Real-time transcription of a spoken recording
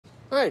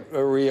All right,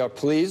 we are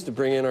pleased to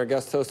bring in our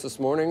guest host this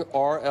morning,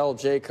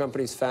 RLJ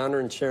Company's founder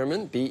and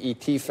chairman,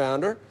 BET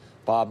founder,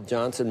 Bob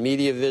Johnson,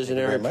 media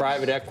visionary,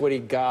 private equity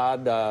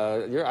god.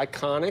 You're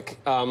iconic.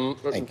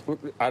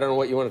 I don't know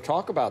what you want to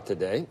talk about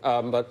today,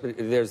 but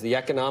there's the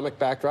economic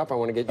backdrop. I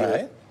want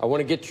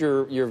to get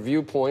your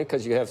viewpoint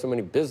because you have so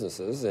many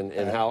businesses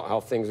and how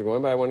things are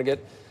going. But I want to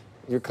get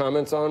your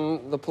comments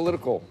on the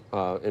political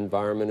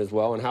environment as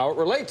well and how it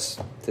relates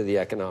to the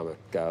economic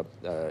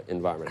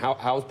environment.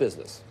 How's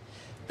business?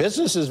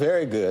 Business is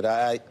very good.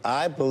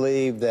 I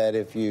believe that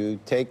if you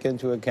take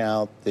into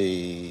account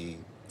the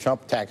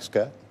Trump tax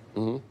cut,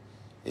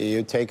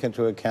 you take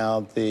into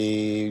account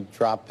the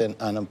drop in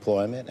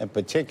unemployment, and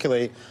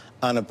particularly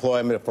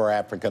unemployment for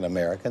African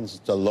Americans,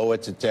 it's the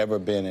lowest it's ever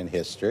been in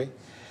history.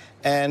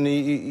 And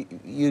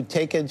you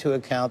take into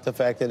account the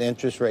fact that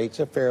interest rates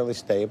are fairly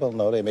stable.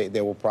 No,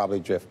 they will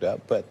probably drift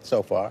up, but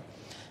so far.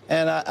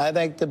 And I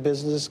think the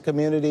business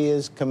community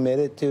is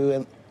committed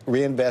to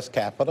reinvest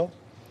capital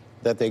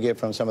that they get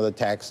from some of the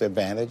tax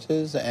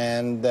advantages,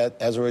 and that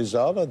as a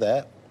result of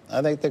that,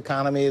 I think the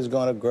economy is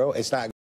going to grow. It's not